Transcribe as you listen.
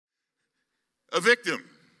A victim,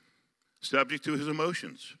 subject to his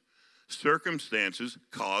emotions. Circumstances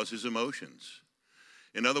cause his emotions.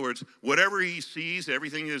 In other words, whatever he sees,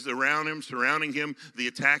 everything is around him, surrounding him, the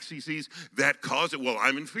attacks he sees, that cause it. Well,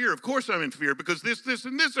 I'm in fear. Of course I'm in fear because this,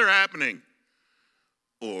 and this are happening.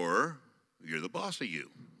 Or you're the boss of you.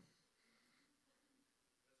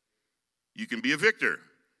 You can be a victor.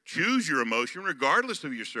 Choose your emotion regardless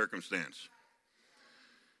of your circumstance.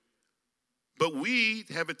 But we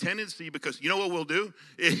have a tendency, because you know what we'll do?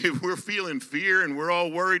 If we're feeling fear and we're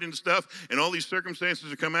all worried and stuff, and all these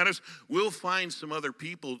circumstances that come at us, we'll find some other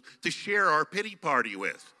people to share our pity party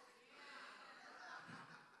with.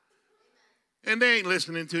 And they ain't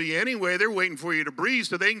listening to you anyway. They're waiting for you to breathe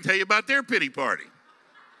so they can tell you about their pity party.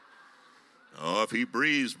 Oh, if he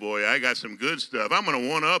breathes, boy, I got some good stuff. I'm going to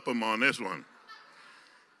one-up him on this one.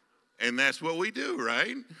 And that's what we do,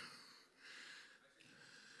 right?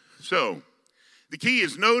 So, the key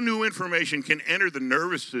is no new information can enter the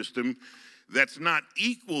nervous system that's not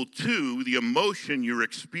equal to the emotion you're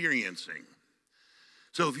experiencing.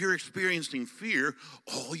 So if you're experiencing fear,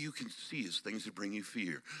 all you can see is things that bring you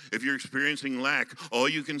fear. If you're experiencing lack, all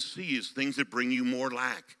you can see is things that bring you more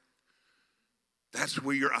lack. That's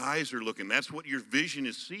where your eyes are looking. That's what your vision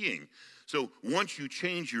is seeing. So once you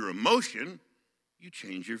change your emotion, you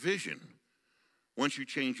change your vision. Once you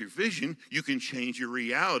change your vision, you can change your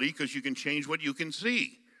reality because you can change what you can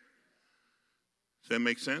see. Does that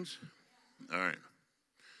make sense? All right.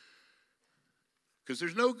 Because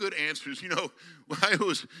there's no good answers. You know, I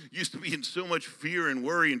used to be in so much fear and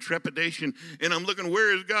worry and trepidation, and I'm looking,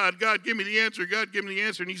 where is God? God, give me the answer. God, give me the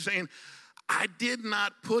answer. And he's saying, I did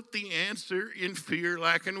not put the answer in fear,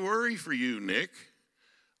 lack, and worry for you, Nick.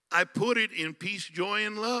 I put it in peace, joy,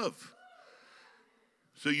 and love.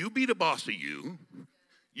 So you be the boss of you.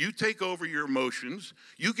 You take over your emotions.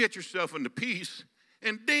 You get yourself into peace.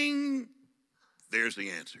 And ding, there's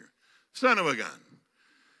the answer. Son of a gun.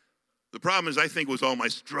 The problem is I think it was all my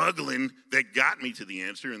struggling that got me to the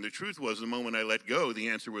answer. And the truth was the moment I let go, the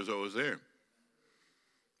answer was always there.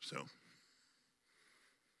 So.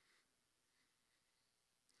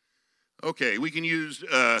 Okay, we can use,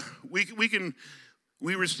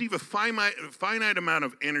 we receive a finite amount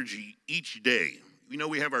of energy each day. You know,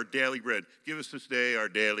 we have our daily bread. Give us this day our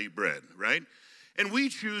daily bread, right? And we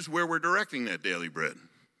choose where we're directing that daily bread.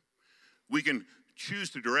 We can choose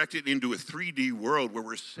to direct it into a 3D world where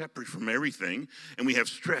we're separate from everything, and we have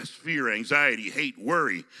stress, fear, anxiety, hate,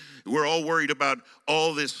 worry. We're all worried about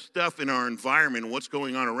all this stuff in our environment and what's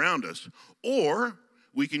going on around us. Or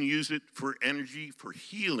we can use it for energy, for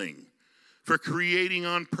healing, for creating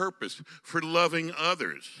on purpose, for loving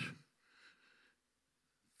others.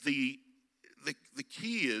 The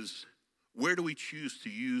key is, where do we choose to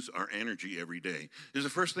use our energy every day? Is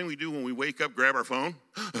the first thing we do when we wake up, grab our phone?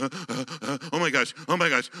 Oh my gosh, oh my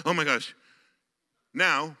gosh, oh my gosh.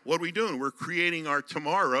 Now, what are we doing? We're creating our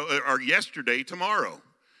tomorrow, our yesterday tomorrow.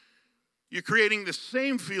 You're creating the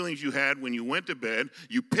same feelings you had when you went to bed.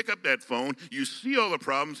 You pick up that phone, you see all the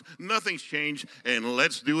problems, nothing's changed, and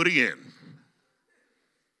let's do it again.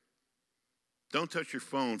 Don't touch your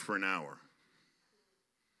phone for an hour.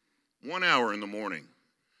 1 hour in the morning.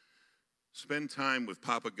 Spend time with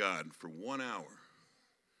Papa God for 1 hour.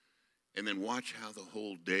 And then watch how the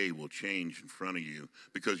whole day will change in front of you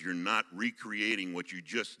because you're not recreating what you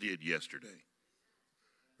just did yesterday.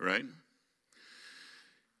 Right?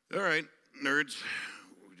 All right, nerds.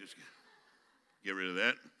 We'll just get rid of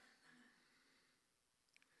that.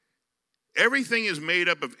 Everything is made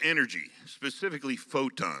up of energy, specifically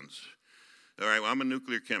photons. All right, well, I'm a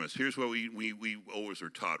nuclear chemist. Here's what we always are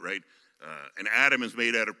taught, right? An atom is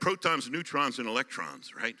made out of protons, neutrons, and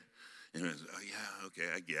electrons, right? And it's, oh, yeah, okay,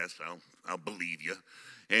 I guess I'll believe you.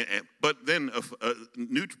 But then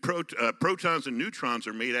protons and neutrons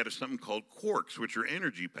are made out of something called quarks, which are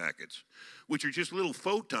energy packets, which are just little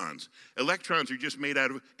photons. Electrons are just made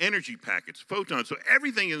out of energy packets, photons. So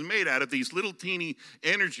everything is made out of these little teeny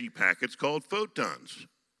energy packets called photons.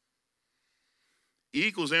 E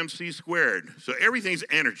equals mc squared. So everything's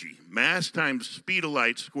energy. Mass times speed of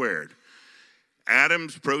light squared.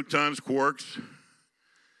 Atoms, protons, quarks.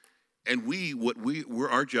 And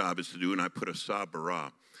our job is to do, and I put a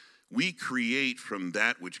sabara, we create from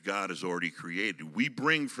that which God has already created. We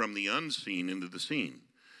bring from the unseen into the seen.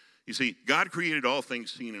 You see, God created all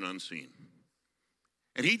things seen and unseen.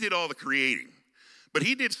 And he did all the creating. But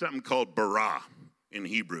he did something called bara in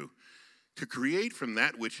Hebrew, to create from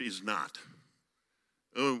that which is not.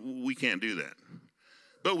 We can't do that.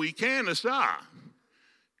 But we can asa.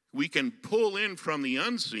 We can pull in from the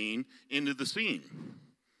unseen into the seen.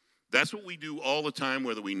 That's what we do all the time,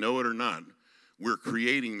 whether we know it or not. we're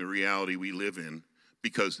creating the reality we live in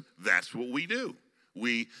because that's what we do.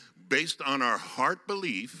 We, based on our heart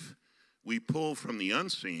belief, we pull from the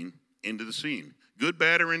unseen into the seen. Good,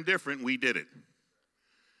 bad, or indifferent, we did it.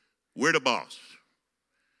 We're the boss.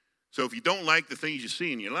 So if you don't like the things you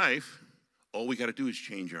see in your life, all we got to do is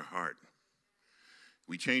change our heart.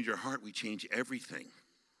 We change our heart, we change everything.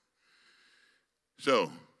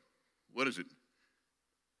 So, what is it?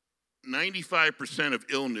 95% of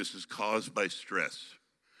illness is caused by stress.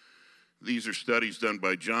 These are studies done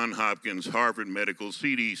by Johns Hopkins, Harvard Medical,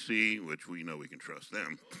 CDC, which we know we can trust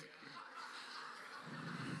them,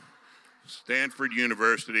 Stanford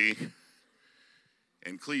University,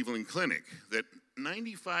 and Cleveland Clinic, that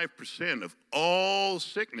 95% of all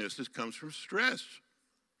sicknesses comes from stress.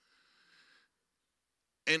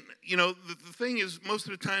 And, you know, the thing is, most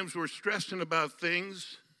of the times we're stressing about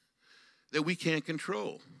things that we can't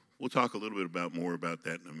control. We'll talk a little bit more about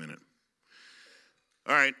that in a minute.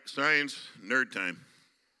 All right, science, nerd time.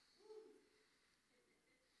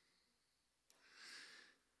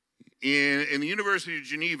 In the University of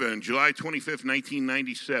Geneva on July 25th,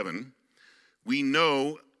 1997,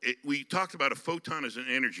 we talked about a photon as an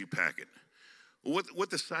energy packet. What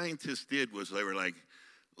the scientists did was they were like,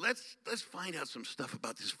 let's find out some stuff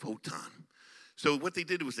about this photon. So what they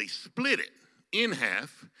did was they split it in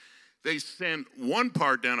half. They sent one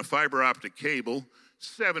part down a fiber optic cable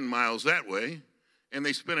 7 miles that way, and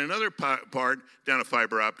they spent another part down a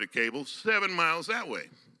fiber optic cable 7 miles that way.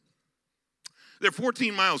 They're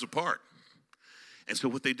 14 miles apart. And so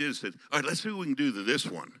what they did is said, all right, let's see what we can do to this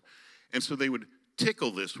one. And so they would tickle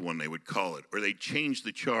this one, they would call it, or they changed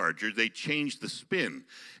the charge, or they changed the spin.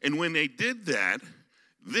 And when they did that,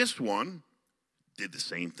 this one did the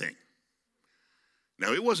same thing.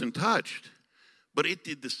 Now, it wasn't touched, but it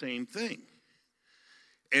did the same thing.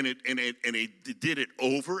 And it did it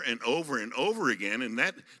over and over and over again, and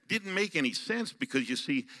that didn't make any sense because, you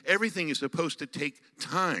see, everything is supposed to take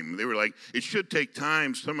time. They were like, it should take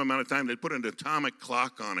time, some amount of time. They put an atomic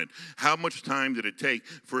clock on it. How much time did it take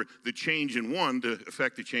for the change in one to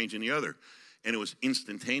affect the change in the other? And it was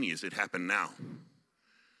instantaneous. It happened now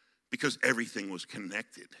because everything was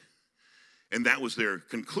connected. And that was their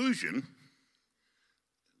conclusion.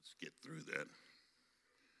 Let's get through that.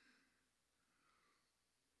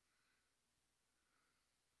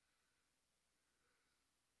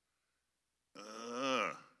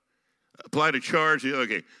 Applied a charge.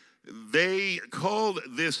 Okay. They called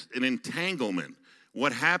this an entanglement.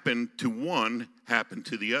 What happened to one happened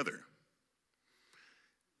to the other.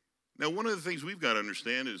 Now, one of the things we've got to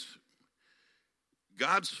understand is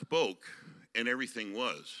God spoke and everything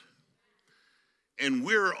was. And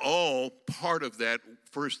we're all part of that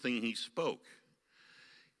first thing he spoke.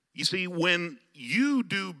 You see, when you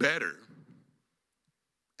do better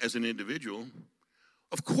as an individual,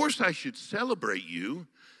 of course I should celebrate you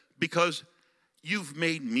because you've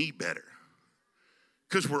made me better.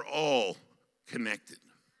 Because we're all connected.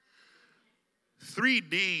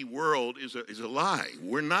 3D world is a lie.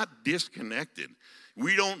 We're not disconnected.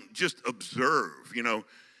 We don't just observe. You know,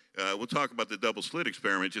 we'll talk about the double slit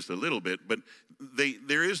experiment just a little bit, but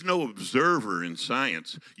there is no observer in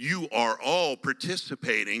science. You are all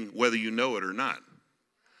participating whether you know it or not.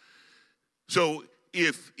 So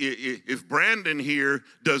if Brandon here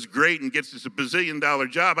does great and gets us a bazillion-dollar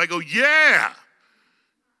job, I go, yeah!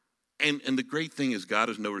 And the great thing is God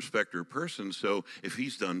is no respecter of persons, so if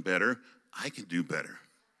he's done better, I can do better,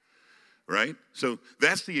 right? So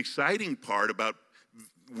that's the exciting part about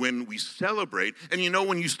when we celebrate. And you know,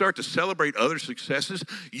 when you start to celebrate other successes,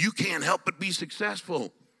 you can't help but be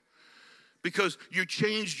successful. Because you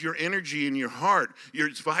changed your energy in your heart.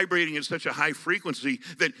 It's vibrating at such a high frequency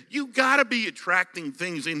that you got to be attracting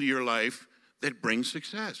things into your life that bring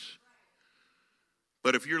success.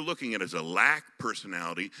 But if you're looking at it as a lack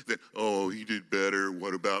personality, that, oh, he did better,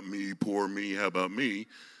 what about me, poor me, how about me?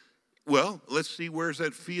 Well, let's see, where's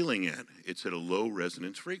that feeling at? It's at a low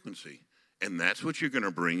resonance frequency. And that's what you're going to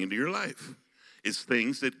bring into your life. It's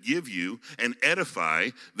things that give you and edify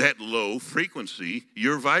that low frequency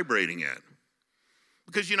you're vibrating at.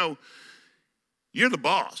 Because, you know, you're the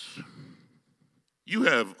boss. You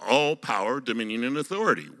have all power, dominion, and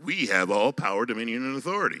authority. We have all power, dominion, and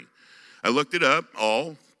authority. I looked it up.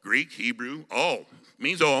 All, Greek, Hebrew, all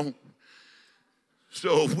means all.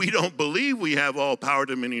 So if we don't believe we have all power,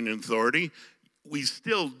 dominion, and authority, we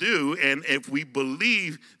still do. And if we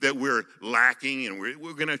believe that we're lacking, and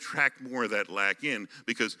we're going to attract more of that lack in,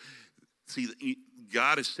 because, see,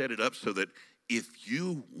 God has set it up so that if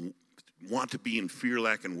you want to be in fear,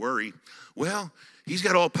 lack, and worry, well, he's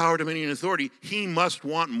got all power, dominion, and authority. He must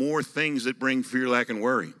want more things that bring fear, lack, and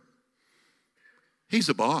worry. He's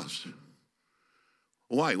the boss.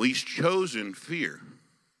 Why? Well, he's chosen fear.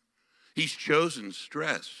 He's chosen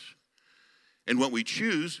stress. And what we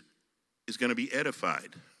choose is going to be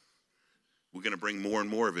edified. We're going to bring more and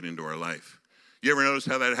more of it into our life. You ever notice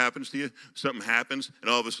how that happens to you? Something happens, and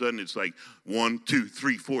all of a sudden it's like 1, 2,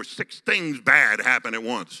 3, 4, 6 things bad happen at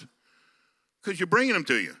once. Because you're bringing them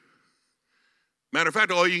to you. Matter of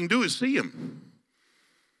fact, all you can do is see them.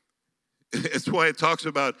 That's why it talks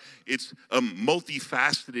about it's a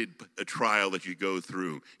multifaceted trial that you go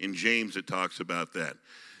through. In James, it talks about that.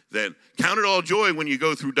 That count it all joy when you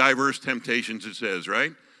go through diverse temptations, it says,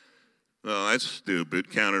 right? Well, that's stupid.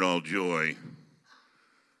 Count it all joy.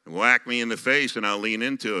 Whack me in the face and I'll lean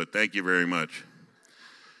into it. Thank you very much.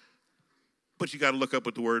 But you got to look up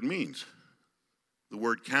what the word means. The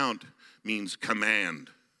word count means command.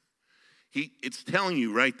 It's telling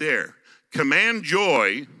you right there. Command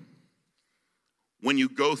joy when you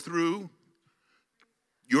go through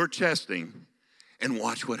your testing and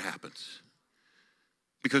watch what happens.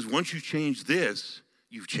 Because once you change this,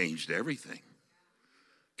 you've changed everything.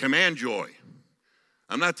 Command joy.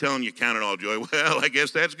 I'm not telling you count it all joy. Well, I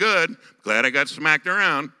guess that's good. Glad I got smacked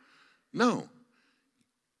around. No.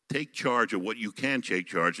 Take charge of what you can take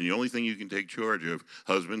charge. And the only thing you can take charge of,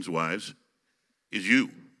 husbands, wives, is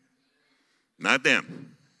you. Not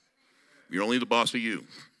them. You're only the boss of you.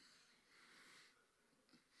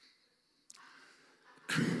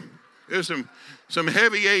 There's some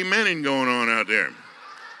heavy amening going on out there.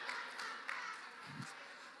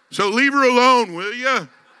 So leave her alone, will you?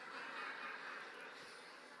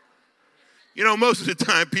 You know, most of the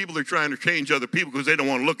time people are trying to change other people because they don't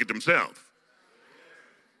want to look at themselves.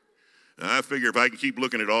 I figure if I can keep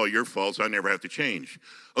looking at all your faults, I never have to change.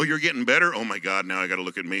 Oh, you're getting better? Oh my God, now I got to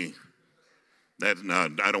look at me. I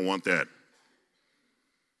don't want that.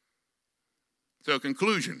 So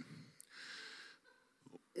conclusion.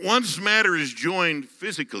 Once matter is joined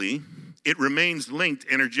physically, it remains linked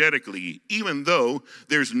energetically, even though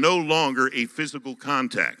there's no longer a physical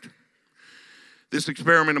contact. This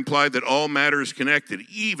experiment implied that all matter is connected,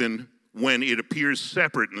 even when it appears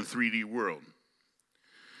separate in the 3D world.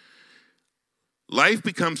 Life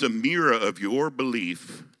becomes a mirror of your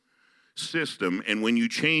belief system, and when you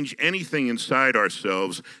change anything inside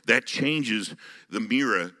ourselves, that changes the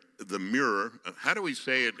mirror. How do we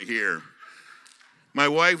say it here? My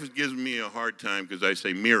wife gives me a hard time because I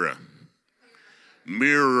say mirror.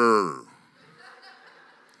 Mirror.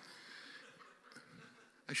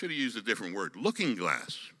 I should have used a different word. Looking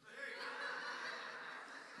glass.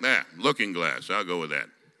 Looking glass. I'll go with that.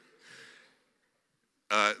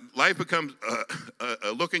 Life becomes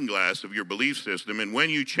a looking glass of your belief system, and when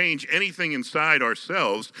you change anything inside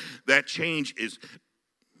ourselves, that change is,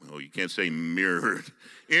 well, you can't say mirrored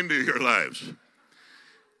into your lives.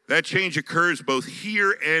 That change occurs both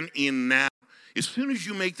here and in now. As soon as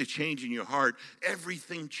you make the change in your heart,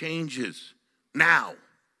 everything changes now.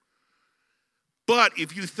 But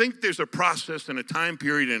if you think there's a process and a time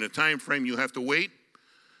period and a time frame you have to wait,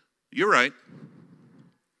 you're right.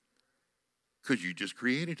 Because you just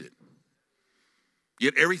created it.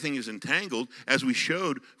 Yet everything is entangled, as we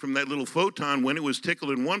showed from that little photon. When it was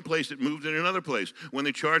tickled in one place, it moved in another place. When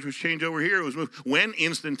the charge was changed over here, it was moved. When?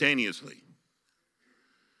 Instantaneously.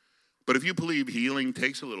 But if you believe healing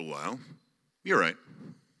takes a little while, you're right.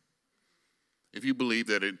 If you believe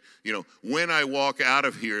that when I walk out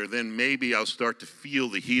of here, then maybe I'll start to feel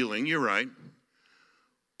the healing, you're right.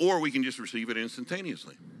 Or we can just receive it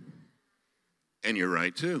instantaneously. And you're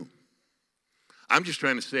right too. I'm just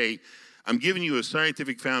trying to say, I'm giving you a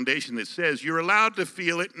scientific foundation that says you're allowed to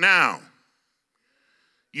feel it now.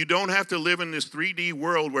 You don't have to live in this 3D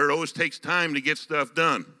world where it always takes time to get stuff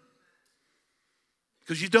done.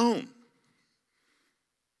 Because you don't.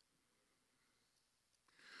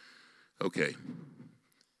 Okay.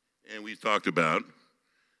 And we talked about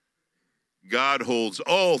God holds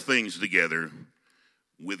all things together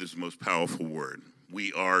with his most powerful word.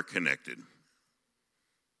 We are connected.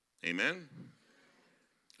 Amen?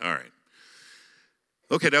 All right.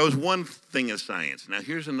 Okay, that was one thing of science. Now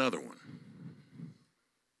here's another one.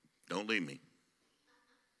 Don't leave me.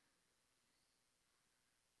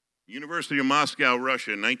 University of Moscow,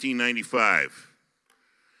 Russia, 1995.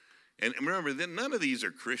 And remember, none of these are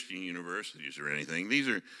Christian universities or anything.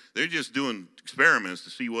 They're just doing experiments to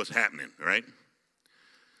see what's happening, right?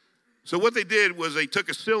 So what they did was they took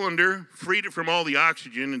a cylinder, freed it from all the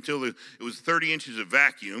oxygen until it was 30 inches of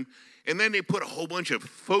vacuum, and then they put a whole bunch of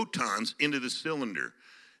photons into the cylinder.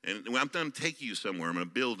 And I'm going to take you somewhere. I'm going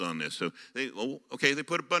to build on this. So they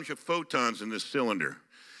put a bunch of photons in this cylinder.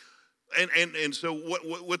 And so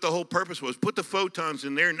what the whole purpose was, put the photons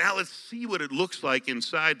in there. Now let's see what it looks like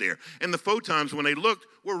inside there. And the photons, when they looked,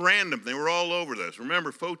 were random. They were all over this.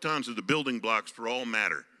 Remember, photons are the building blocks for all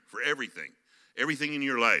matter, for everything. Everything in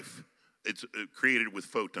your life, it's created with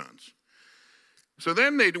photons. So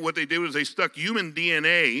then what they did was they stuck human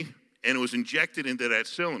DNA, and it was injected into that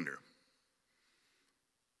cylinder.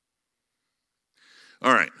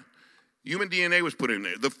 All right. Human DNA was put in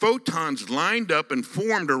there. The photons lined up and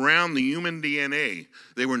formed around the human DNA.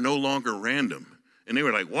 They were no longer random. And they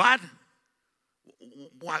were like, what?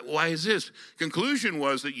 Why is this? Conclusion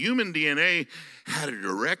was that human DNA had a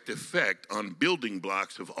direct effect on building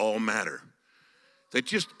blocks of all matter. That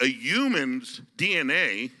just a human's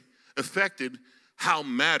DNA affected how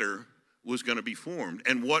matter was going to be formed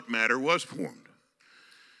and what matter was formed.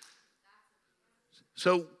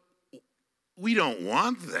 So we don't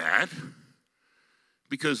want that,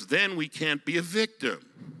 because then we can't be a victim.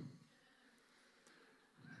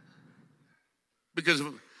 Because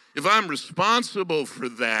if I'm responsible for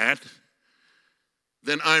that,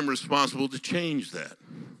 then I'm responsible to change that.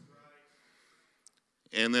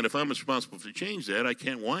 And then if I'm responsible to change that, I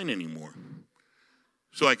can't whine anymore.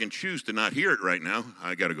 So I can choose to not hear it right now.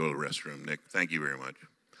 I got to go to the restroom, Nick. Thank you very much.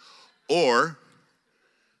 Or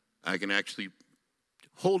I can actually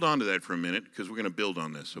hold on to that for a minute, because we're going to build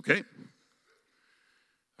on this, okay?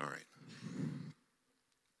 All right.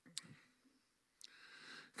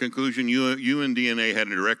 Conclusion, human DNA had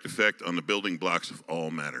a direct effect on the building blocks of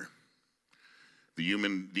all matter. The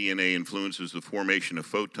human DNA influences the formation of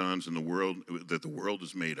photons in the world that the world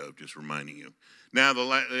is made of, just reminding you. Now,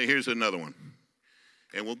 here's another one.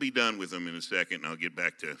 And we'll be done with them in a second, and I'll get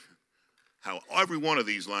back to how every one of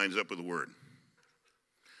these lines up with the word.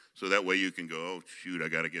 So that way you can go, oh, shoot, I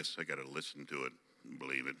got to listen to it and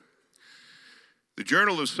believe it. The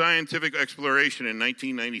Journal of Scientific Exploration in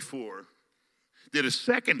 1994 did a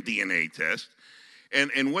second DNA test.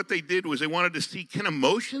 And what they did was they wanted to see, can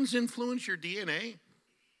emotions influence your DNA?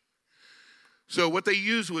 So what they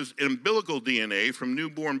used was umbilical DNA from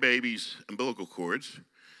newborn babies' umbilical cords.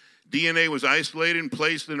 DNA was isolated and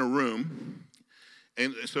placed in a room.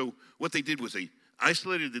 And so what they did was they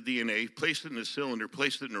isolated the DNA, placed it in a cylinder,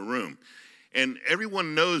 placed it in a room. And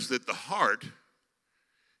everyone knows that the heart,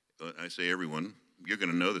 I say everyone, you're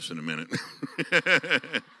going to know this in a minute.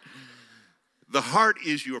 The heart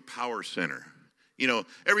is your power center. You know,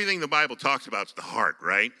 everything the Bible talks about is the heart,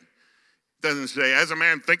 right? It doesn't say, as a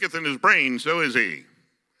man thinketh in his brain, so is he.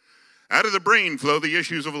 Out of the brain flow the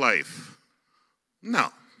issues of life. No,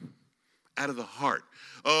 out of the heart.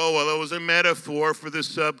 Oh, well, it was a metaphor for the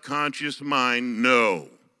subconscious mind. No.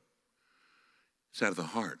 It's out of the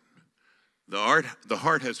heart. The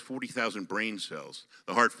heart has 40,000 brain cells.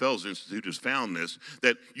 The Heart Fellows Institute has found this,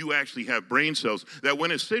 that you actually have brain cells, that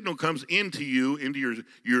when a signal comes into you, into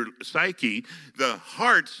your psyche, the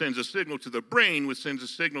heart sends a signal to the brain, which sends a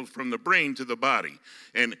signal from the brain to the body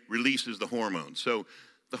and releases the hormones. So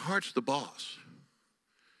the heart's the boss.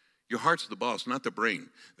 Your heart's the boss, not the brain.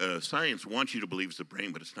 Science wants you to believe it's the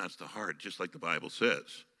brain, but it's not, it's the heart, just like the Bible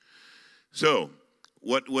says. So,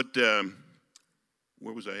 where was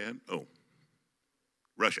I at? Oh,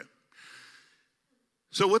 Russia.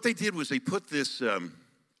 So what they did was they put this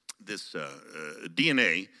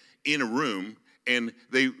DNA in a room, and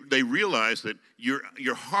they realized that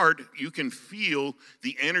your heart, you can feel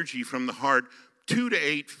the energy from the heart 2 to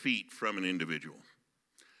 8 feet from an individual.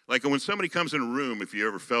 Like when somebody comes in a room, if you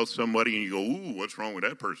ever felt somebody and you go, ooh, what's wrong with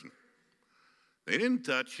that person? They didn't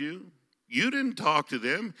touch you. You didn't talk to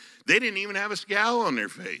them. They didn't even have a scowl on their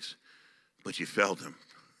face. But you felt them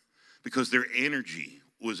because their energy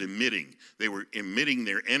was emitting. They were emitting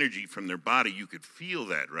their energy from their body. You could feel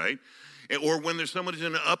that, right? Or when there's someone who's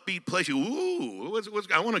in an upbeat place, you go, ooh,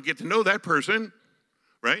 I want to get to know that person,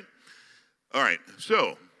 right? All right,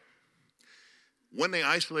 so when they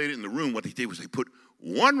isolated in the room, what they did was they put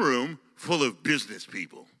one room full of business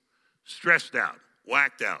people, stressed out,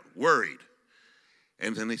 whacked out, worried.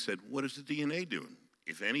 And then they said, what is the DNA doing?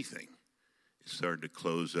 If anything, it started to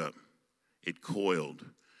close up. It coiled.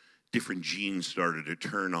 Different genes started to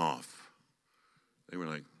turn off. They were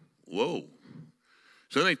like, whoa.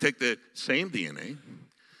 So they take the same DNA,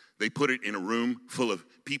 they put it in a room full of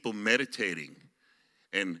people meditating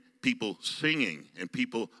and people singing and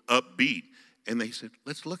people upbeat. And they said,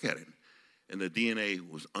 let's look at it. And the DNA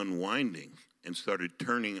was unwinding and started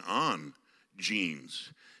turning on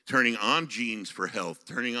genes for health,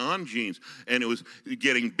 turning on genes. And it was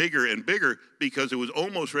getting bigger and bigger because it was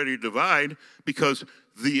almost ready to divide, because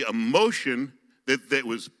the emotion that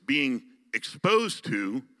was being exposed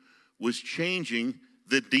to was changing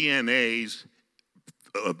the DNA's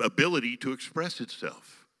ability to express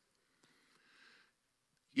itself.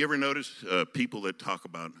 You ever notice people that talk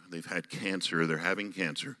about they've had cancer or they're having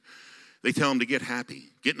cancer? They tell them to get happy,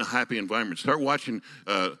 get in a happy environment, start watching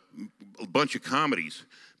a bunch of comedies,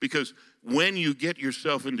 because when you get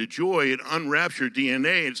yourself into joy, it unwraps your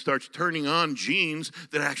DNA. It starts turning on genes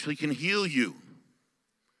that actually can heal you.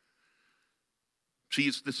 See,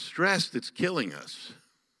 it's the stress that's killing us.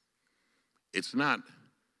 It's not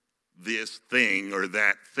this thing or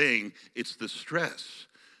that thing. It's the stress,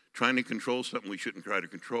 trying to control something we shouldn't try to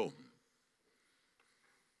control.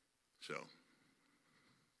 So,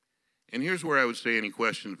 and here's where I would say any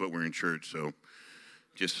questions, but we're in church, so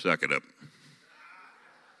just suck it up.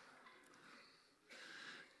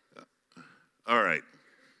 All right.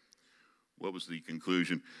 What was the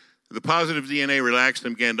conclusion? The positive DNA relaxed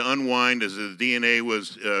and began to unwind as the DNA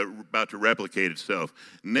was about to replicate itself.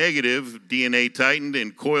 Negative DNA tightened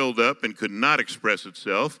and coiled up and could not express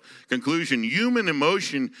itself. Conclusion, human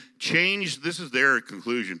emotion changed. This is their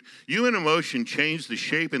conclusion. Human emotion changed the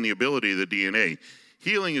shape and the ability of the DNA.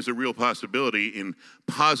 Healing is a real possibility in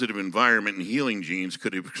positive environment, and healing genes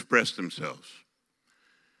could express themselves.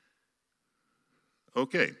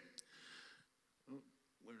 Okay.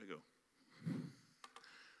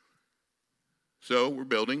 So we're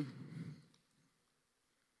building.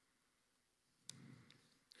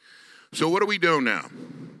 So what do we do now?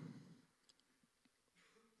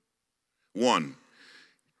 1,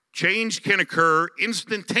 change can occur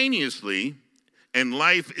instantaneously, and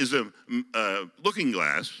life is a looking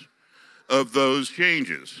glass of those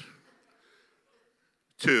changes.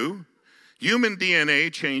 2, human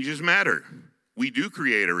DNA changes matter. We do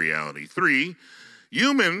create a reality. 3,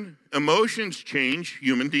 human emotions change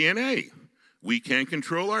human DNA. We can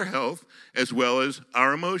control our health as well as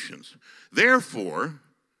our emotions. Therefore,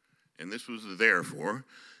 and this was the therefore,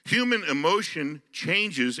 human emotion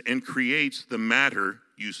changes and creates the matter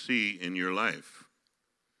you see in your life.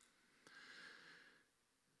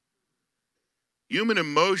 Human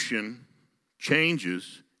emotion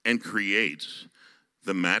changes and creates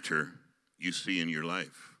the matter you see in your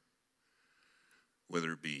life.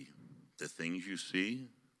 Whether it be the things you see,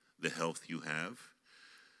 the health you have,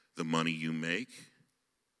 the money you make,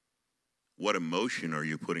 what emotion are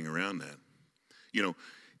you putting around that? You know,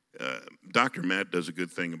 Dr. Matt does a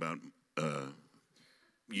good thing about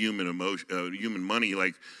human emotion, human money.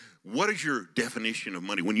 Like, what is your definition of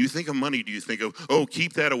money? When you think of money, do you think of, oh,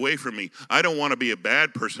 keep that away from me? I don't want to be a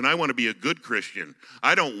bad person. I want to be a good Christian.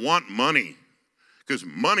 I don't want money, because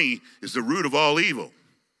money is the root of all evil.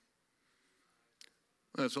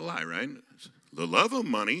 That's a lie, right? The love of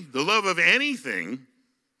money, the love of anything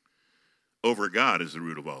over God is the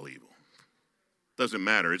root of all evil. Doesn't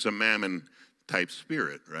matter. It's a mammon type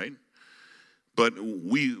spirit, right? But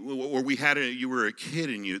you were a kid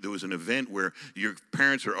and there was an event where your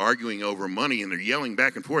parents are arguing over money and they're yelling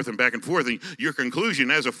back and forth. And your conclusion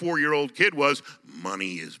as a 4-year-old kid was,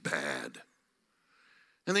 money is bad.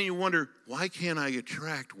 And then you wonder, why can't I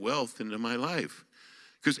attract wealth into my life?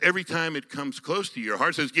 Because every time it comes close to you, your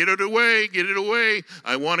heart says, get it away, get it away.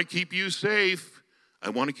 I want to keep you safe. I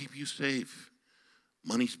want to keep you safe.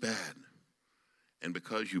 Money's bad. And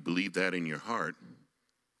because you believe that in your heart,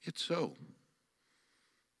 it's so.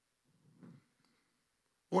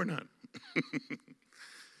 Or not.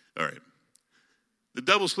 All right. The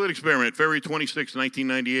double slit experiment, February 26,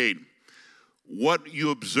 1998. What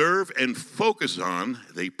you observe and focus on,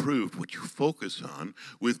 they proved what you focus on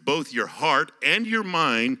with both your heart and your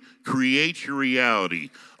mind creates your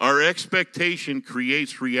reality. Our expectation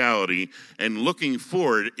creates reality, and looking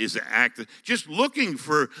forward is the act. Just looking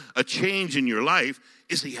for a change in your life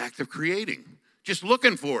is the act of creating. Just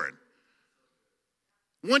looking for it.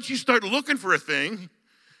 Once you start looking for a thing,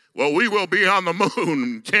 well, we will be on the moon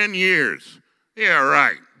in 10 years. Yeah,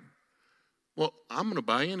 right. Well, I'm going to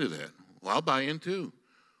buy into that. Well, I'll buy in too.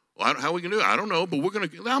 Well, how are we going to do it? I don't know, but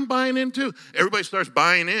I'm buying in too. Everybody starts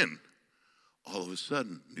buying in. All of a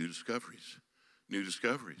sudden, new discoveries.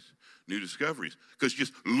 Because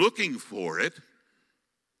just looking for it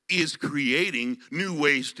is creating new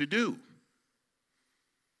ways to do.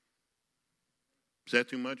 Is that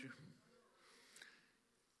too much?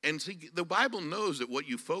 And see, the Bible knows that what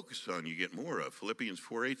you focus on, you get more of. Philippians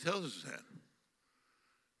 4:8 tells us that.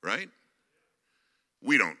 Right?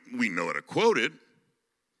 We know how to quote it,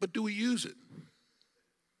 but do we use it?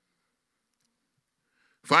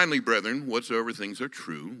 Finally, brethren, whatsoever things are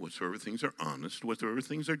true, whatsoever things are honest, whatsoever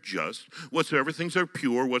things are just, whatsoever things are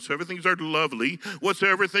pure, whatsoever things are lovely,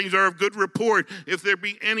 whatsoever things are of good report, if there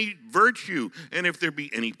be any virtue, and if there be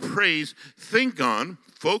any praise,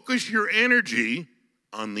 focus your energy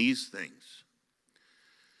on these things.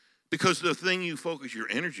 Because the thing you focus your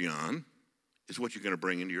energy on is what you're going to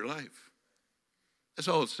bring into your life. That's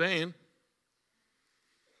all it's saying.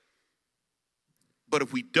 But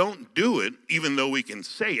if we don't do it, even though we can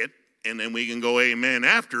say it, and then we can go amen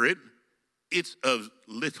after it, it's of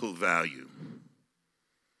little value.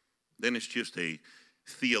 Then it's just a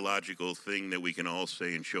theological thing that we can all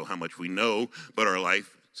say and show how much we know, but our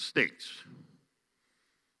life stinks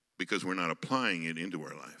because we're not applying it into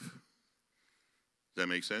our life. Does that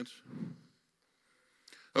make sense?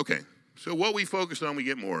 Okay, so what we focus on, we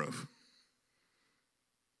get more of.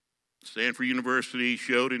 Stanford University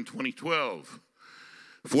showed in 2012,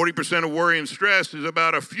 40% of worry and stress is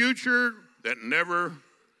about a future that never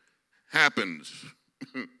happens.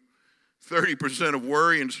 30% of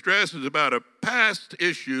worry and stress is about a past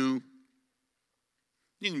issue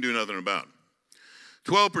you can do nothing about.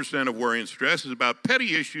 12% of worry and stress is about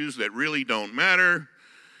petty issues that really don't matter.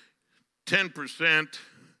 10%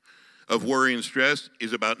 of worry and stress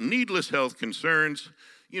is about needless health concerns.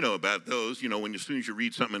 You know about those. You know, when as soon as you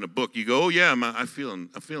read something in a book, you go, oh, yeah, I'm feeling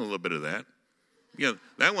a little bit of that. Yeah,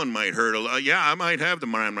 that one might hurt a lot. Yeah, I might have the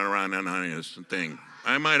rhinitis thing.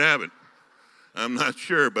 I might have it. I'm not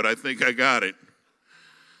sure, but I think I got it.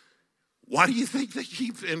 Why do you think they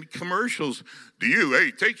keep in commercials?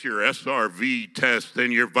 Hey, take your SRV test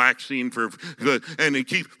and your vaccine and they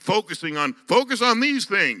keep focus on these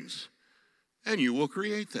things, and you will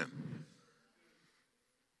create them.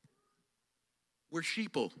 We're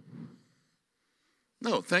sheeple.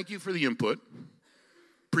 No, thank you for the input.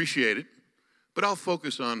 Appreciate it. But I'll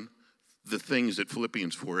focus on the things that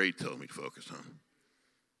Philippians 4:8 tells me to focus on.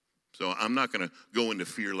 So I'm not going to go into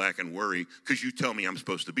fear, lack, and worry because you tell me I'm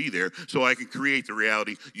supposed to be there so I can create the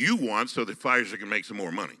reality you want so that Pfizer can make some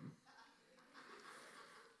more money.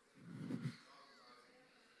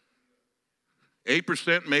 Eight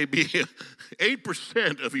percent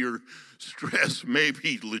of your stress may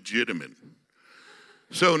be legitimate.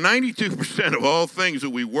 So 92% of all things that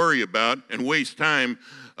we worry about and waste time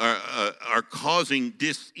are causing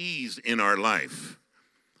dis-ease in our life.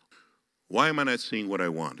 Why am I not seeing what I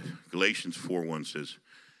want? Galatians 4:1 says,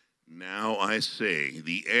 now I say,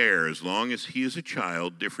 the heir, as long as he is a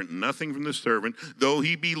child, different nothing from the servant, though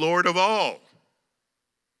he be Lord of all.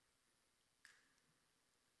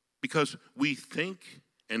 Because we think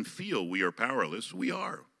and feel we are powerless, we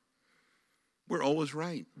are. We're always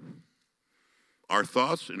right. Our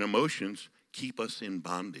thoughts and emotions keep us in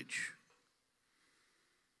bondage.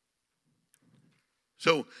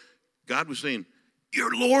 So God was saying,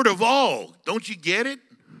 you're Lord of all. Don't you get it?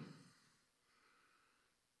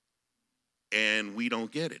 And we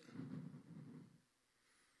don't get it.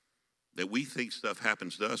 That we think stuff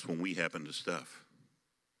happens to us when we happen to stuff.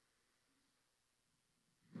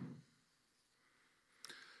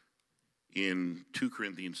 In 2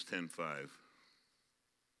 Corinthians 10:5.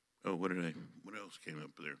 Oh, what else came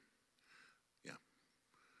up there? Yeah.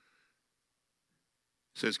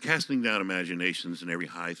 It says, casting down imaginations and every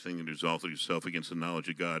high thing that exalted yourself against the knowledge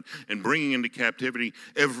of God, and bringing into captivity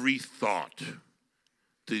every thought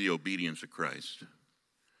to the obedience of Christ.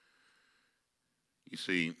 You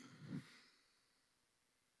see,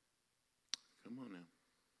 come on now.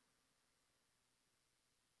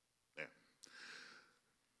 Yeah.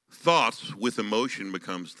 Thoughts with emotion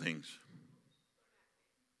becomes things.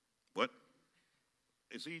 What?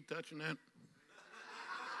 Is he touching that?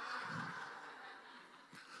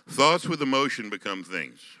 Thoughts with emotion become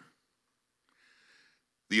things.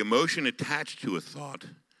 The emotion attached to a thought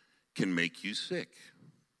can make you sick.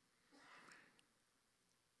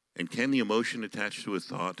 And can the emotion attached to a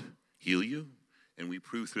thought heal you? And we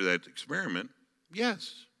prove through that experiment,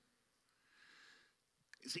 yes.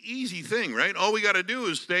 It's an easy thing, right? All we got to do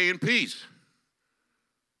is stay in peace.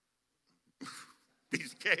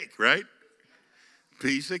 Piece of cake, right?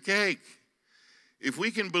 Piece of cake. If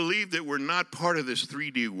we can believe that we're not part of this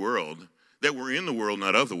 3D world, that we're in the world,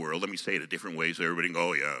 not of the world, let me say it a different way so everybody can go,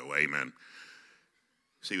 oh yeah, well, amen.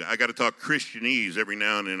 See, I got to talk Christianese every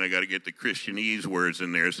now and then. I got to get the Christianese words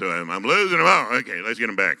in there, so I'm losing them out. Okay, let's get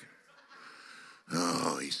them back.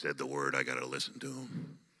 Oh, he said the word. I got to listen to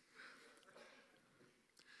him.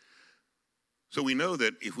 So we know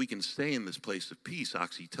that if we can stay in this place of peace,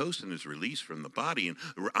 oxytocin is released from the body, and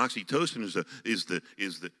oxytocin is the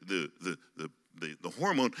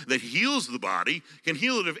hormone that heals the body, can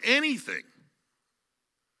heal it of anything.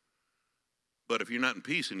 But if you're not in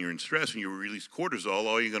peace and you're in stress and you release cortisol,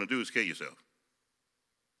 all you're going to do is kill yourself.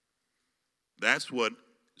 That's what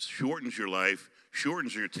shortens your life,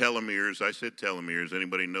 shortens your telomeres. I said telomeres.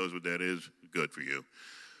 Anybody knows what that is? Good for you.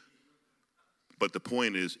 But the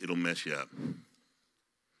point is, it'll mess you up.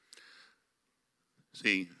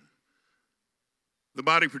 See, The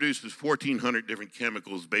body produces 1,400 different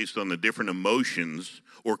chemicals based on the different emotions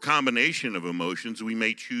or combination of emotions we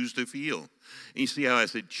may choose to feel. And you see how I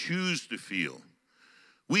said choose to feel.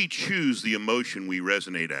 We choose the emotion we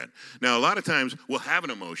resonate at. Now, a lot of times we'll have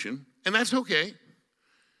an emotion, and that's okay.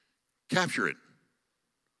 Capture it.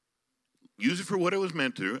 Use it for what it was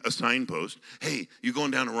meant to, a signpost. Hey, you're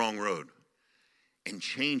going down the wrong road. And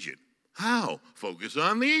change it. How? Focus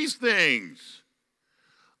on these things.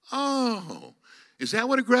 Oh, is that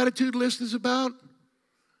what a gratitude list is about?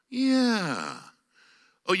 Yeah.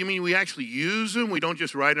 Oh, you mean we actually use them? We don't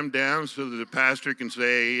just write them down so that the pastor can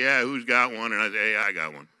say, yeah, who's got one? And I say, yeah, I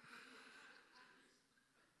got one.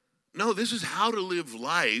 No, this is how to live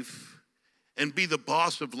life and be the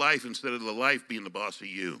boss of life instead of the life being the boss of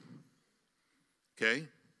you. Okay?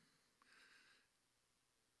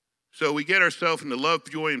 So we get ourselves into love,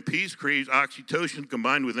 joy, and peace, creates oxytocin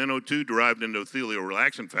combined with NO2, derived endothelial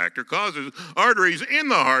relaxant factor, causes arteries in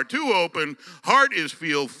the heart to open, heart is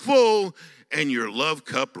feel full, and your love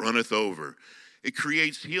cup runneth over. It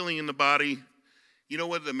creates healing in the body. You know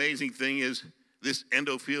what the amazing thing is? This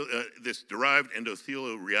derived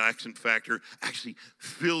endothelial relaxant factor actually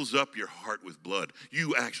fills up your heart with blood.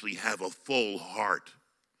 You actually have a full heart.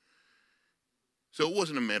 So it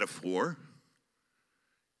wasn't a metaphor.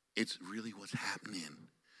 It's really what's happening.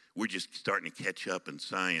 We're just starting to catch up in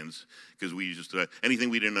science because we just anything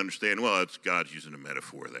we didn't understand, well, it's God's using a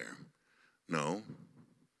metaphor there. No.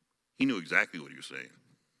 He knew exactly what he was saying.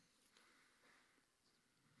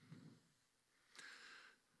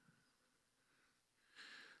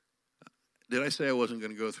 Did I say I wasn't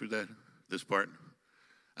going to go through this part?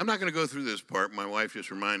 I'm not going to go through this part. My wife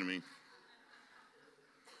just reminded me.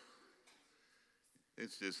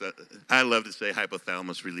 It's just, I love to say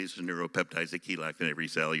hypothalamus releases neuropeptides that key lock in every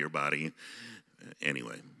cell of your body.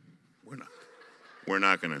 Anyway, we're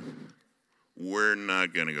not going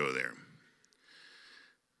to go there.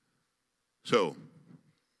 So,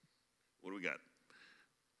 what do we got?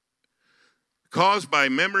 Caused by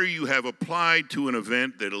memory you have applied to an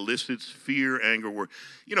event that elicits fear, anger, worry.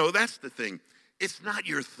 You know, that's the thing. It's not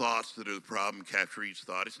your thoughts that are the problem. Capture each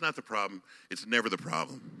thought. It's not the problem. It's never the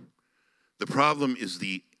problem. The problem is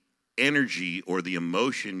the energy or the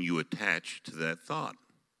emotion you attach to that thought.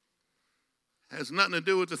 It has nothing to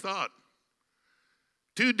do with the thought.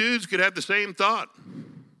 Two dudes could have the same thought.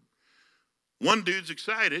 One dude's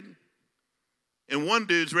excited, and one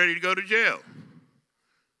dude's ready to go to jail.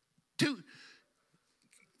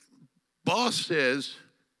 Boss says,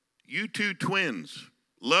 you two twins,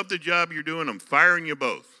 love the job you're doing, I'm firing you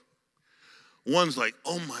both. One's like,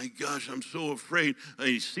 oh my gosh, I'm so afraid. And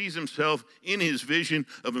he sees himself in his vision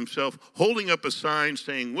of himself holding up a sign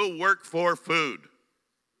saying, we'll work for food.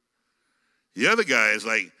 The other guy is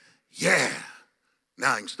like, yeah,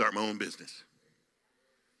 now I can start my own business.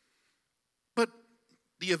 But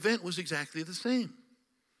the event was exactly the same.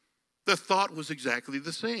 The thought was exactly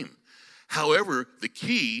the same. However, the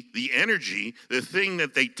key, the energy, the thing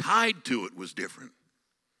that they tied to it was different.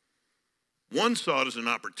 One saw it as an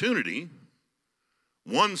opportunity.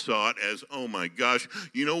 One saw it as, oh my gosh,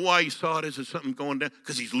 you know why he saw it as something going down?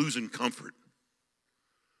 Because he's losing comfort.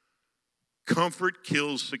 Comfort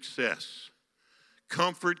kills success.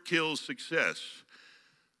 Comfort kills success.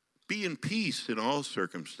 Be in peace in all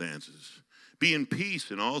circumstances. Be in peace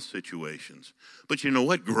in all situations. But you know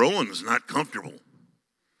what? Growing is not comfortable.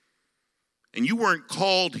 And you weren't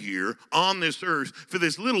called here on this earth for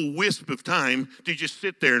this little wisp of time to just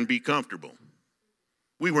sit there and be comfortable.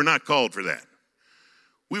 We were not called for that.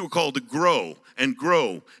 We were called to grow and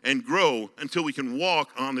grow and grow until we can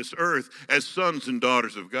walk on this earth as sons and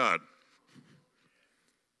daughters of God.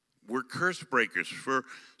 We're curse breakers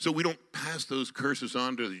so we don't pass those curses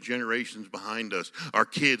on to the generations behind us, our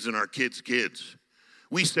kids and our kids' kids.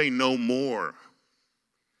 We say no more.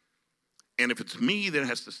 And if it's me that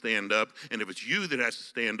has to stand up, and if it's you that has to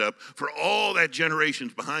stand up for all that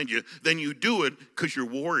generations behind you, then you do it because you're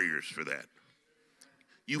warriors for that.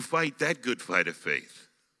 You fight that good fight of faith.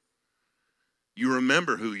 You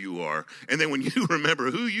remember who you are. And then when you remember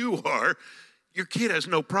who you are, your kid has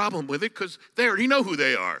no problem with it because they already know who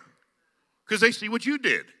they are. Because they see what you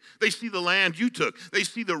did. They see the land you took. They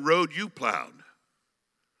see the road you plowed.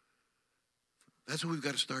 That's what we've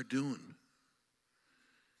got to start doing.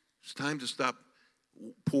 It's time to stop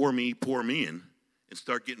pour me in and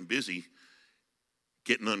start getting busy,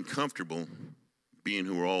 getting uncomfortable, being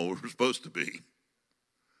who we're supposed to be.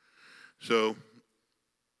 So,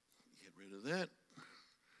 get rid of that.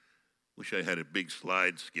 Wish I had a big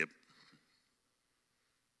slide skip.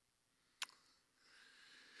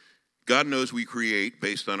 God knows we create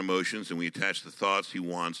based on emotions, and we attach the thoughts. He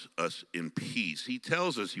wants us in peace. He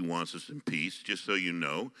tells us he wants us in peace, just so you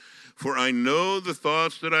know. For I know the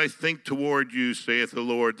thoughts that I think toward you, saith the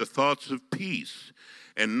Lord, the thoughts of peace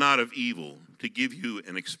and not of evil, to give you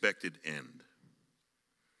an expected end.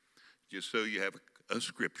 Just so you have a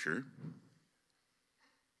scripture.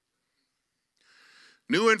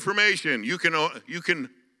 New information. You can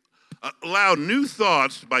allow new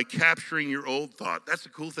thoughts by capturing your old thought. That's the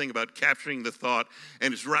cool thing about capturing the thought,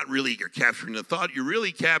 and it's not really you're capturing the thought, you're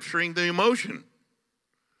really capturing the emotion.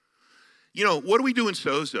 You know, what do we do in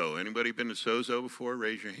Sozo? Anybody been to Sozo before?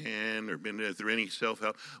 Raise your hand, or been through any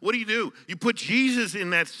self-help? What do? You put Jesus in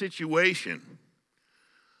that situation.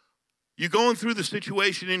 You're going through the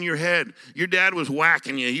situation in your head. Your dad was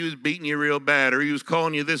whacking you. He was beating you real bad, or he was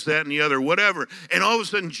calling you this, that, and the other, whatever. And all of a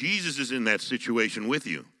sudden, Jesus is in that situation with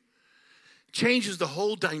you. Changes the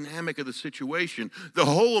whole dynamic of the situation. The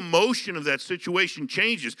whole emotion of that situation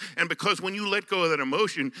changes. And because when you let go of that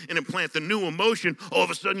emotion and implant the new emotion, all of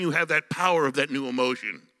a sudden you have that power of that new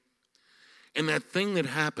emotion. And that thing that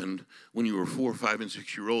happened when you were 4, 5, and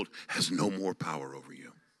 6 years old has no more power over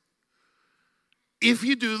you. If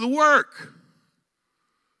you do the work.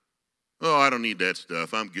 Oh, I don't need that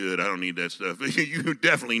stuff. I'm good. I don't need that stuff. You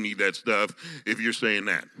definitely need that stuff if you're saying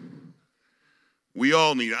that. We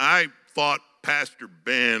all need it. I fought Pastor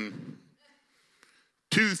Ben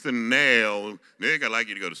tooth and nail. Nick, I'd like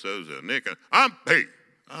you to go to Sozo. Nick,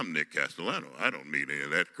 I'm Nick Castellano. I don't need any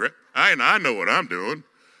of that crap. I know what I'm doing.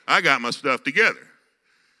 I got my stuff together.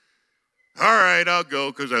 All right, I'll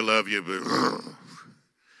go because I love you. But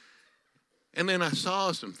and then I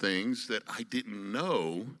saw some things that I didn't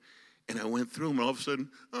know, and I went through them, and all of a sudden,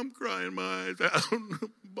 I'm crying my eyes out,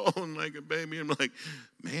 bawling like a baby. I'm like,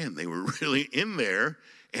 man, they were really in there,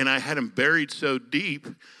 and I had them buried so deep,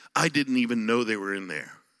 I didn't even know they were in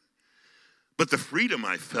there. But the freedom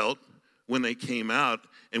I felt when they came out,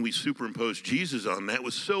 and we superimposed Jesus on that,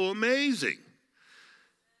 was so amazing.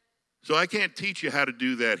 So I can't teach you how to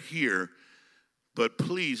do that here, but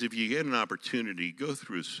please, if you get an opportunity, go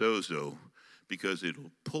through a Sozo, because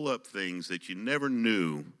it'll pull up things that you never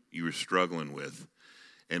knew you were struggling with,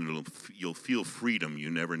 and you'll feel freedom you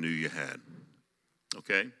never knew you had.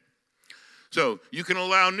 Okay? So you can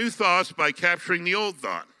allow new thoughts by capturing the old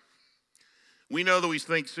thought. We know that we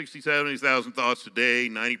think 60, 70,000 thoughts a day,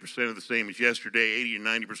 90% are the same as yesterday, 80 or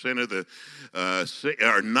 90% of the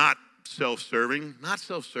are not self-serving. Not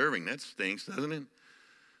self-serving, that stinks, doesn't it?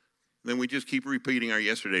 Then we just keep repeating our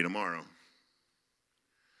yesterday tomorrow.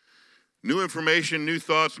 New information, new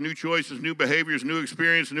thoughts, new choices, new behaviors, new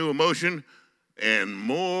experience, new emotion, and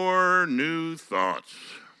more new thoughts.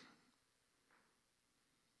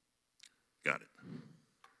 Got it.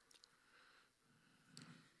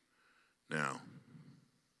 Now,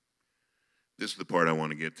 this is the part I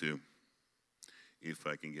want to get to, if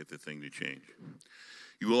I can get the thing to change.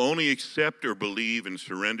 You will only accept or believe and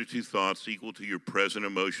surrender to thoughts equal to your present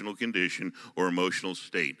emotional condition or emotional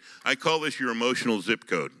state. I call this your emotional zip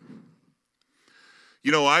code.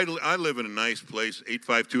 You know, I live in a nice place,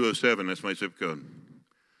 85207, that's my zip code.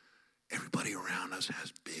 Everybody around us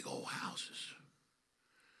has big old houses.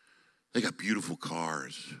 They got beautiful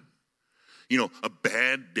cars. You know, a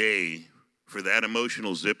bad day for that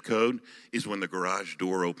emotional zip code is when the garage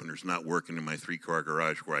door opener's not working in my 3-car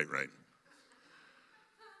garage quite right.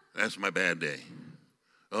 That's my bad day.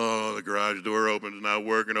 Oh, the garage door opener's not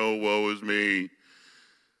working. Oh, woe is me.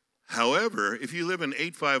 However, if you live in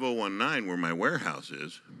 85019, where my warehouse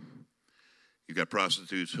is, you've got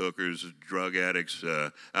prostitutes, hookers, drug addicts,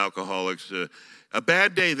 alcoholics. A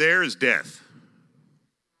bad day there is death.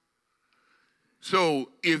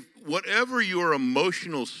 So if whatever your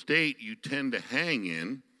emotional state you tend to hang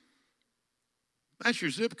in, that's your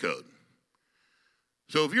zip code.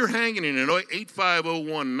 So if you're hanging in an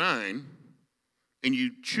 85019 and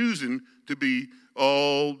you're choosing to be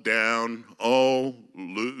all down, all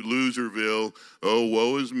loserville, oh,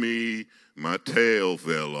 woe is me, my tail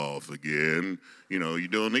fell off again. You know, you're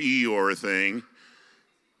doing the Eeyore thing.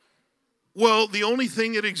 Well, the only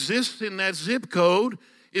thing that exists in that zip code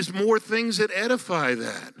is more things that edify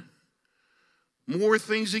that. More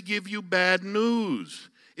things that give you bad news.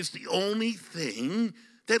 It's the only thing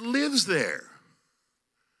that lives there.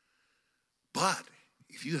 But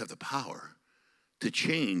if you have the power to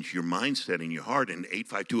change your mindset and your heart in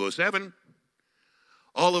 85207,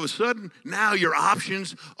 all of a sudden, now your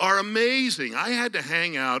options are amazing. I had to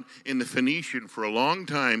hang out in the Phoenician for a long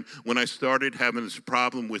time when I started having this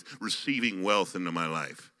problem with receiving wealth into my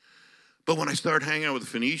life. But when I started hanging out with the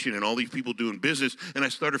Phoenician and all these people doing business, and I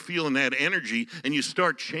started feeling that energy, and you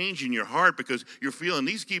start changing your heart because you're feeling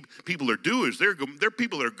these people are doers. They're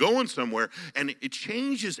people that are going somewhere, and it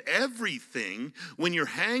changes everything when you're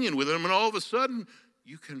hanging with them, and all of a sudden,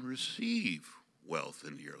 you can receive wealth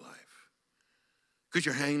into your life because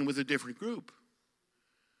you're hanging with a different group.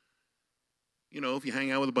 You know, if you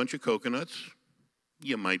hang out with a bunch of coconuts,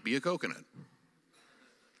 you might be a coconut.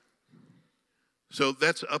 So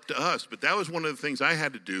that's up to us. But that was one of the things I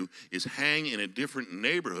had to do, is hang in a different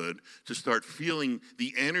neighborhood to start feeling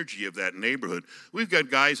the energy of that neighborhood. We've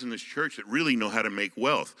got guys in this church that really know how to make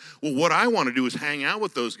wealth. Well, what I want to do is hang out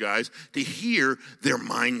with those guys to hear their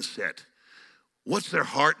mindset. What's their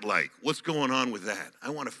heart like? What's going on with that? I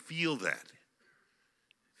want to feel that,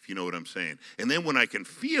 if you know what I'm saying. And then when I can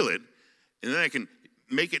feel it, and then I can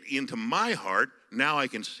make it into my heart, now I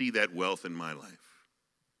can see that wealth in my life.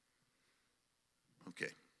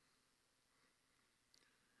 Okay.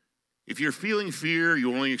 If you're feeling fear,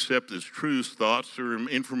 you only accept as truths, thoughts, or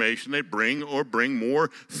information that bring more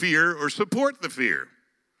fear or support the fear.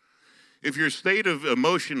 If your state of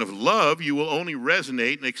emotion of love, you will only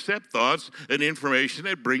resonate and accept thoughts and information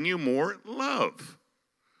that bring you more love.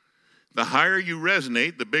 The higher you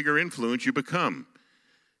resonate, the bigger influence you become.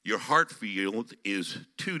 Your heart field is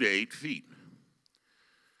 2 to 8 feet.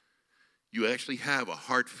 You actually have a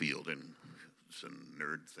heart field, and it's a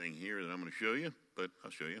nerd thing here that I'm going to show you, but I'll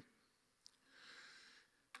show you.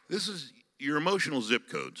 This is your emotional zip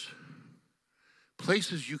codes,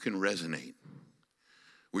 places you can resonate,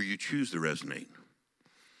 where you choose to resonate.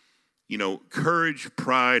 You know, courage,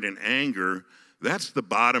 pride, and anger, that's the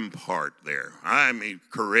bottom part there. I mean,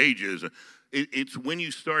 courageous. It's when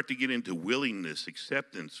you start to get into willingness,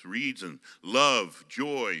 acceptance, reason, love,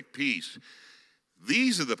 joy, peace.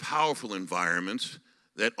 These are the powerful environments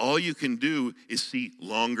that all you can do is see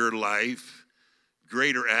longer life,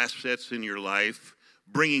 greater assets in your life,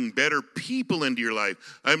 bringing better people into your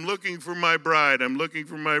life. I'm looking for my bride. I'm looking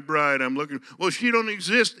for my bride. Well, she don't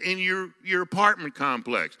exist in your apartment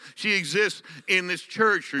complex. She exists in this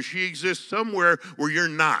church, or she exists somewhere where you're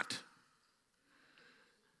not.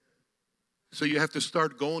 So you have to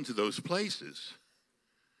start going to those places.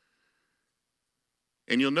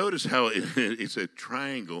 And you'll notice how it's a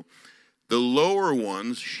triangle. The lower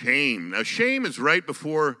ones, shame. Now, shame is right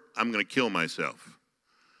before I'm going to kill myself.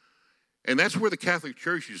 And that's where the Catholic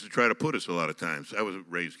Church used to try to put us a lot of times. I was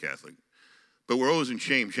raised Catholic. But we're always in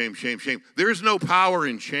shame, shame, shame, shame. There is no power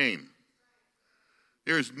in shame.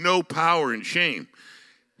 There is no power in shame.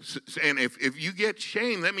 And if you get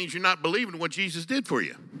shame, that means you're not believing what Jesus did for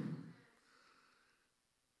you.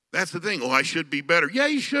 That's the thing. Oh, I should be better. Yeah,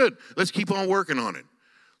 you should. Let's keep on working on it.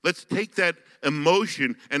 Let's take that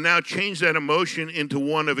emotion and now change that emotion into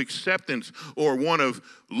one of acceptance, or one of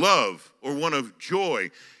love, or one of joy.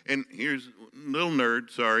 And here's a little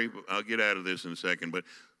nerd, sorry, I'll get out of this in a second, but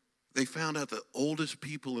they found out the oldest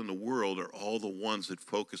people in the world are all the ones that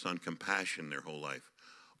focus on compassion their whole life.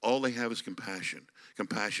 All they have is compassion.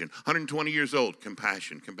 Compassion. 120 years old,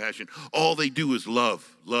 compassion, compassion. All they do is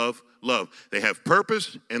love, love, love. They have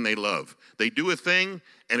purpose and they love. They do a thing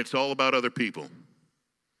and it's all about other people.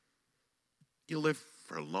 You'll live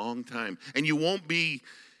for a long time. And you won't be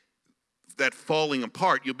that falling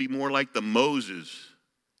apart. You'll be more like the Moses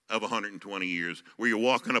of 120 years, where you're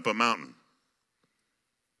walking up a mountain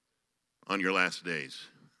on your last days.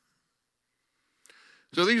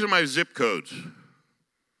 So these are my zip codes.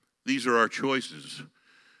 These are our choices.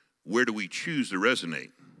 Where do we choose to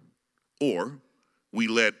resonate? Or we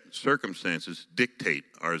let circumstances dictate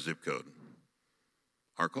our zip code.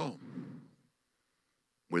 Our call.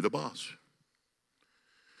 We're the boss.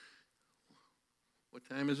 What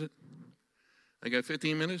time is it? I got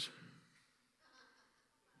 15 minutes?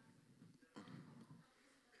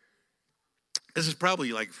 This is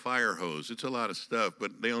probably like fire hose. It's a lot of stuff,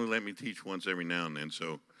 but they only let me teach once every now and then,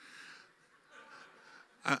 so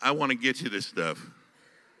I want to get you this stuff.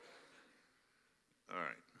 All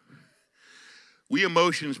right. We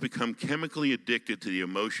emotions become chemically addicted to the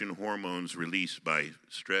emotion hormones released by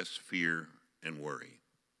stress, fear, and worry.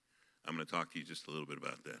 I'm going to talk to you just a little bit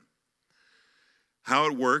about that. How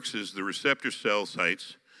it works is the receptor cell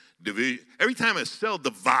sites, every time a cell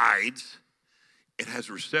divides, it has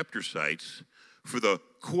receptor sites for the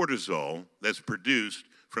cortisol that's produced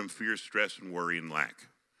from fear, stress, and worry and lack.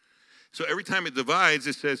 So every time it divides,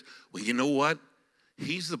 it says, well, you know what?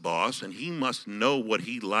 He's the boss, and he must know what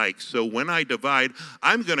he likes. So when I divide,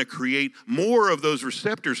 I'm going to create more of those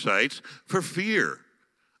receptor sites for fear.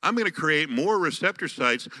 I'm going to create more receptor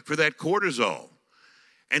sites for that cortisol.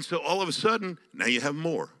 And so all of a sudden, now you have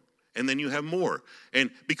more. And then you have more.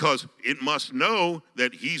 And because it must know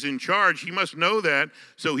that he's in charge, he must know that.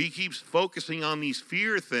 So he keeps focusing on these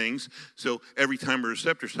fear things. So every time a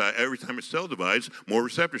cell divides, more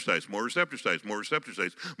receptor sites, more receptor sites, more receptor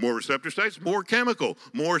sites, more receptor sites, more chemical,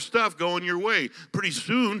 more stuff going your way. Pretty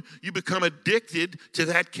soon, you become addicted to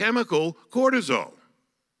that chemical, cortisol.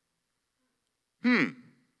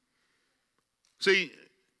 See,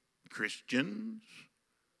 Christians,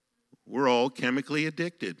 we're all chemically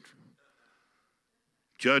addicted.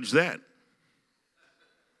 Judge that.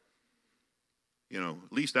 At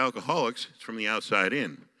least alcoholics, it's from the outside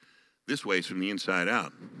in. This way, it's from the inside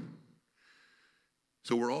out.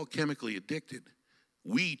 So we're all chemically addicted.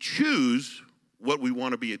 We choose what we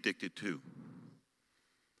want to be addicted to.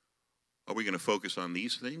 Are we going to focus on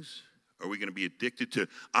these things? Are we going to be addicted to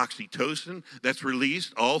oxytocin that's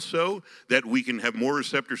released also, that we can have more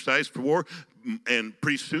receptor sites for, and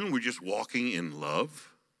pretty soon we're just walking in love?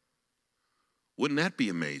 Wouldn't that be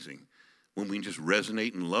amazing when we just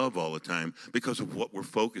resonate in love all the time because of what we're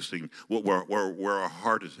focusing, where our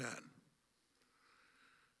heart is at?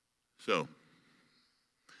 So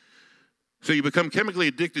you become chemically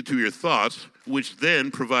addicted to your thoughts, which then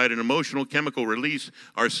provide an emotional chemical release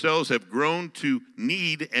our cells have grown to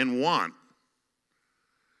need and want.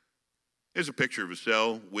 Here's a picture of a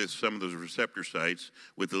cell with some of those receptor sites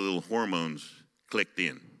with the little hormones clicked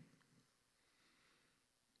in.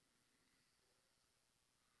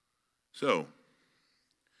 So,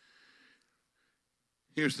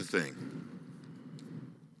 here's the thing.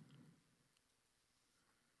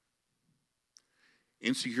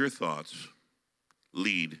 Insecure thoughts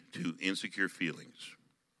lead to insecure feelings.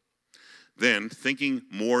 Then, thinking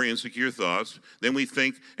more insecure thoughts, then we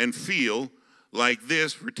think and feel like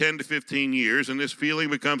this for 10 to 15 years, and this feeling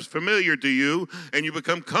becomes familiar to you, and you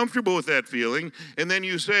become comfortable with that feeling, and then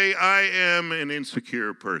you say, I am an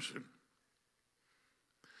insecure person.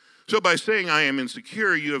 So by saying I am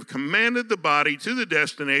insecure, you have commanded the body to the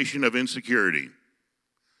destination of insecurity.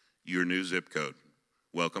 Your new zip code.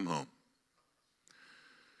 Welcome home.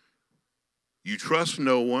 You trust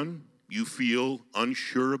no one. You feel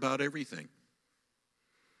unsure about everything.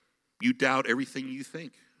 You doubt everything you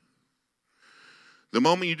think. The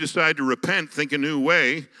moment you decide to repent, think a new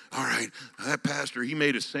way, all right, that pastor, he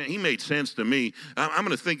made sense to me. I'm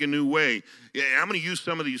going to think a new way. Yeah, I'm going to use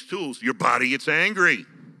some of these tools. Your body gets angry.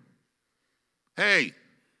 Hey,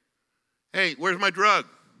 where's my drug?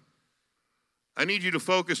 I need you to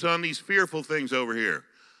focus on these fearful things over here.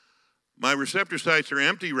 My receptor sites are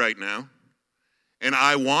empty right now, and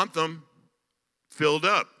I want them filled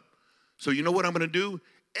up. So you know what I'm going to do?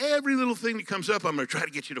 Every little thing that comes up, I'm going to try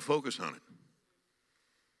to get you to focus on it.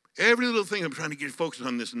 Every little thing, I'm trying to get you to focus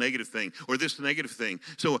on this negative thing or this negative thing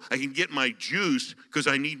so I can get my juice because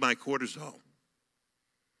I need my cortisol.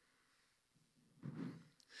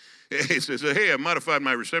 It says, hey, I've modified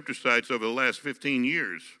my receptor sites over the last 15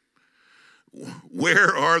 years.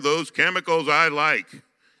 Where are those chemicals I like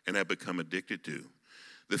and have become addicted to?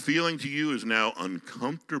 The feeling to you is now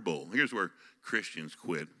uncomfortable. Here's where Christians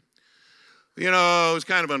quit. It's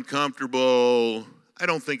kind of uncomfortable. I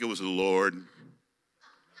don't think it was the Lord.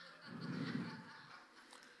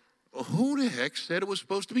 Well, who the heck said it was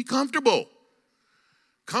supposed to be comfortable?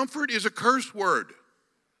 Comfort is a curse word.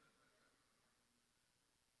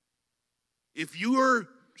 If you are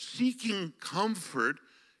seeking comfort,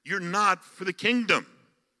 you're not for the kingdom.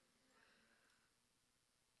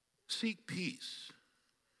 Seek peace.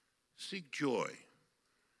 Seek joy.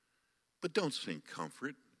 But don't seek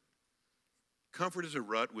comfort. Comfort is a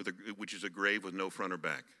rut which is a grave with no front or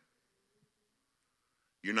back.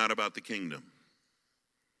 You're not about the kingdom.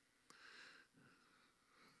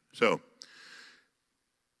 So,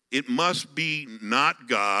 it must be not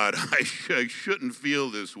God. I shouldn't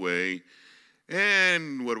feel this way.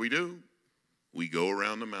 And what do? We go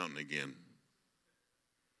around the mountain again.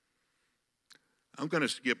 I'm going to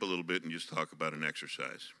skip a little bit and just talk about an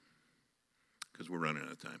exercise because we're running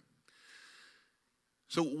out of time.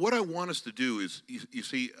 So what I want us to do is, you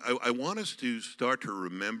see, I want us to start to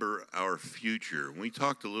remember our future. We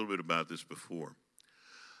talked a little bit about this before.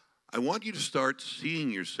 I want you to start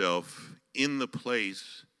seeing yourself in the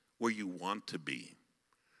place where you want to be.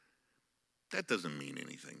 That doesn't mean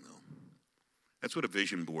anything, though. That's what a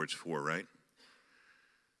vision board's for, right?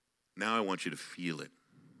 Now I want you to feel it.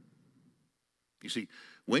 You see,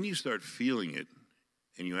 when you start feeling it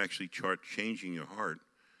and you actually start changing your heart,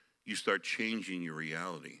 you start changing your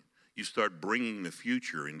reality. You start bringing the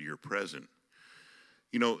future into your present.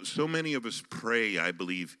 So many of us pray, I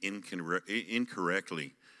believe,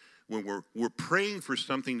 incorrectly. when we're praying for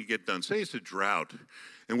something to get done, say it's a drought,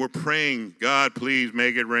 and we're praying, God, please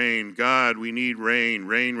make it rain. God, we need rain,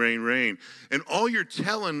 rain, rain, rain. And all you're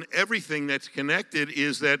telling everything that's connected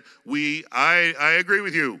is that I agree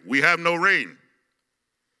with you, we have no rain.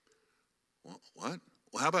 Well, what?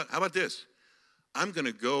 Well, how about this? I'm going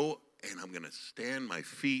to go and I'm going to stand my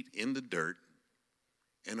feet in the dirt,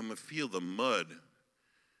 and I'm going to feel the mud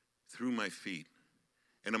through my feet.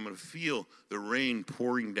 And I'm going to feel the rain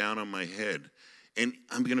pouring down on my head. And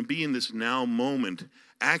I'm going to be in this now moment,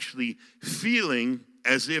 actually feeling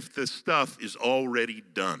as if the stuff is already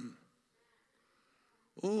done.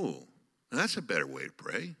 Oh, that's a better way to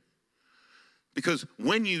pray. Because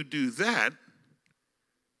when you do that,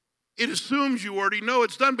 it assumes you already know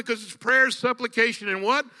it's done, because it's prayer, supplication, and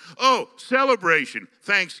what? Oh, celebration,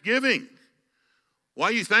 thanksgiving. Why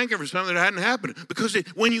are you thanking for something that hadn't happened? Because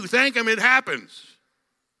when you thank him, it happens.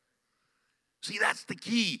 See, that's the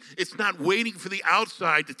key. It's not waiting for the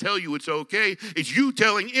outside to tell you it's okay. It's you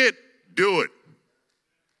telling it, do it.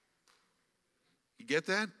 You get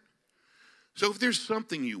that? So if there's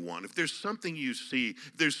something you want, if there's something you see,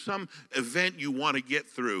 if there's some event you want to get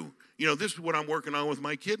through, this is what I'm working on with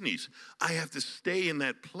my kidneys. I have to stay in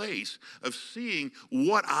that place of seeing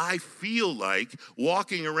what I feel like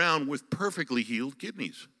walking around with perfectly healed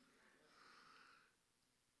kidneys.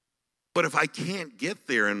 But if I can't get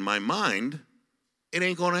there in my mind, it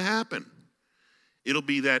ain't going to happen. It'll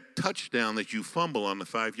be that touchdown that you fumble on the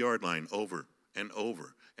 5-yard line over and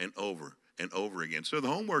over and over and over again. So the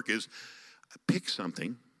homework is pick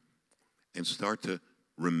something and start to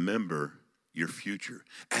remember your future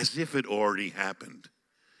as if it already happened.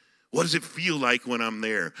 What does it feel like when I'm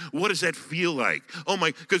there? What does that feel like?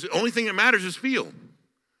 Because the only thing that matters is feel.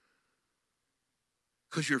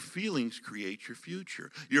 Because your feelings create your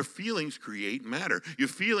future. Your feelings create matter. Your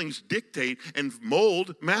feelings dictate and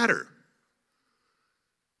mold matter.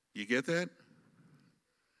 You get that?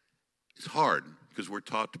 It's hard because we're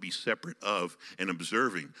taught to be separate of and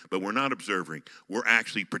observing, but we're not observing. We're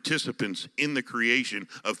actually participants in the creation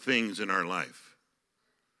of things in our life.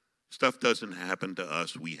 Stuff doesn't happen to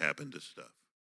us, we happen to stuff.